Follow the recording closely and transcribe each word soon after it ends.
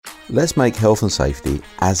Let's make health and safety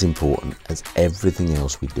as important as everything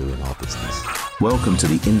else we do in our business. Welcome to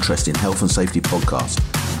the Interesting Health and Safety podcast,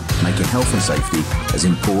 making health and safety as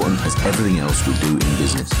important as everything else we do in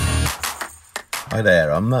business. Hi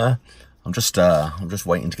there, I'm just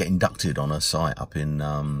waiting to get inducted on a site up in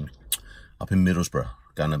Middlesbrough.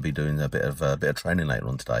 Going to be doing a bit of training later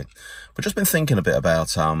on today, but just been thinking a bit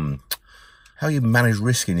about how you manage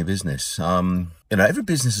risk in your business. Every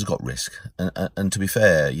business has got risk, and to be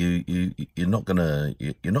fair, you're not gonna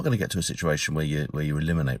get to a situation where you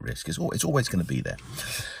eliminate risk. It's always going to be there.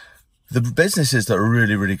 The businesses that are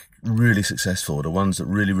really, really, really successful are the ones that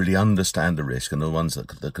really, really understand the risk and the ones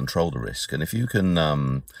that control the risk. And if you can,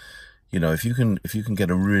 if you can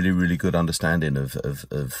get a really, really good understanding of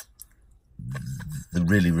the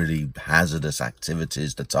really, really hazardous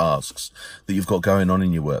activities, the tasks that you've got going on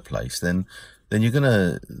in your workplace, then you're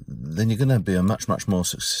gonna be a much more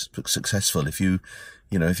successful if you've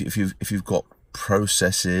got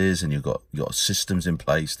processes and you've got systems in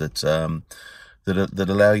place that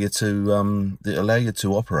allow you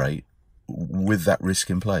to operate with that risk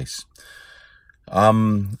in place. I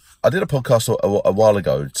did a podcast a while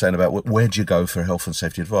ago saying about where do you go for health and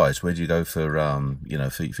safety advice? Where do you go for your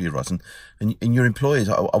advice? And your employees,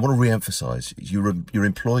 I want to re-emphasize, your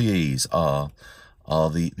employees are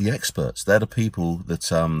the experts. They're the people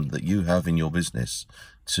that you have in your business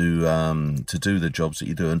to do the jobs that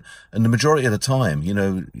you do, and the majority of the time,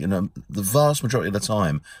 the vast majority of the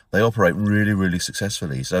time, they operate really, really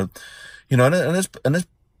successfully. So,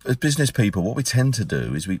 as business people, what we tend to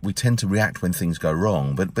do is we tend to react when things go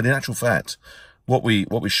wrong. But in actual fact, what we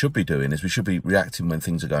should be doing is we should be reacting when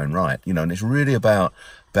things are going right. And it's really about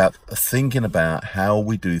thinking about how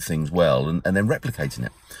we do things well and then replicating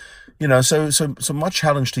it. So my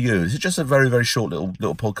challenge to you, this is just a very, very short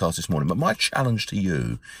little podcast this morning, but my challenge to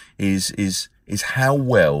you is how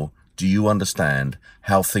well do you understand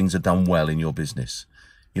how things are done well in your business?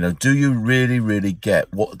 Do you really, really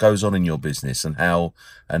get what goes on in your business and how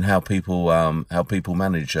people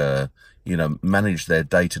manage their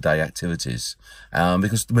day-to-day activities?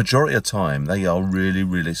 Because the majority of the time they are really,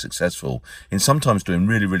 really successful in sometimes doing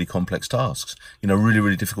really, really complex tasks, really,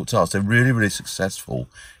 really difficult tasks. They're really, really successful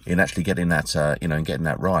in actually getting that, getting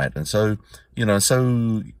that right. And so,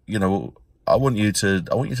 I want you to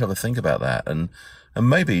have a think about that and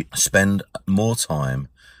maybe spend more time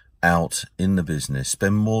out in the business,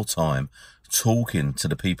 spend more time talking to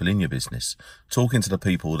the people in your business, talking to the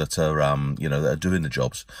people that are, that are doing the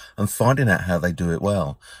jobs and finding out how they do it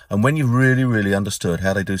well. And when you've really, really understood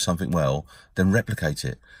how they do something well, then replicate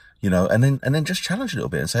it, and then just challenge a little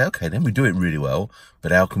bit and say, okay, then we do it really well,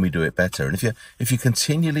 but how can we do it better? And if you're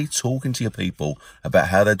continually talking to your people about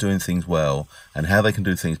how they're doing things well and how they can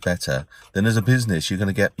do things better, then as a business, you're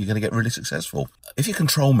going to get really successful. If your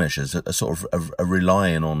control measures are sort of are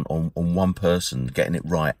relying on one person getting it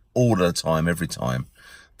right all the time, every time,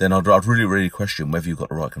 then I'd really, really question whether you've got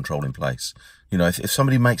the right control in place. If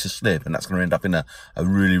somebody makes a slip and that's going to end up in a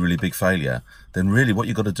really, really big failure, then really what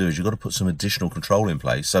you've got to do is you've got to put some additional control in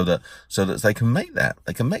place so that they can make that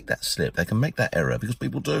slip, they can make that error, because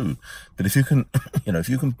people do. But if you can, if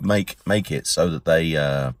you can make it so that they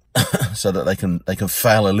can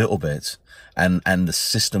fail a little bit and the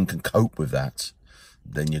system can cope with that,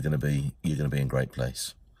 then you're going to be in a great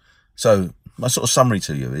place. So my sort of summary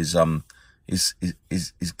to you is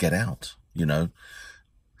get out,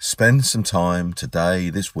 spend some time today,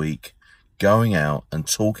 this week, going out and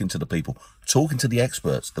talking to the people, talking to the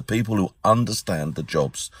experts, the people who understand the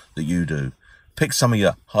jobs that you do. Pick some of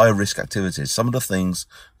your higher risk activities, some of the things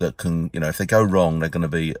that can, if they go wrong, they're going to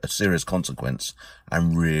be a serious consequence,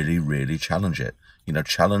 and really, really challenge it.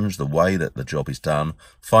 Challenge the way that the job is done,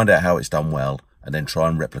 find out how it's done well, and then try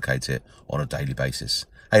and replicate it on a daily basis.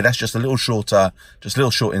 Hey, that's just a little short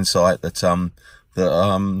insight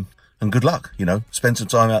and good luck, spend some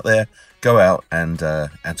time out there, go out and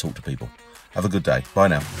talk to people. Have a good day. Bye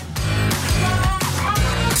now.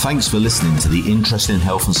 Thanks for listening to the Interesting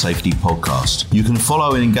Health and Safety podcast. You can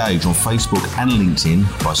follow and engage on Facebook and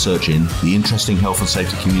LinkedIn by searching the Interesting Health and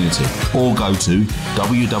Safety Community, or go to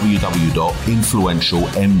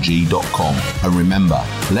www.influentialmg.com. And remember,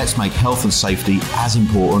 let's make health and safety as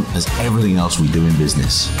important as everything else we do in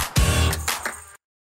business.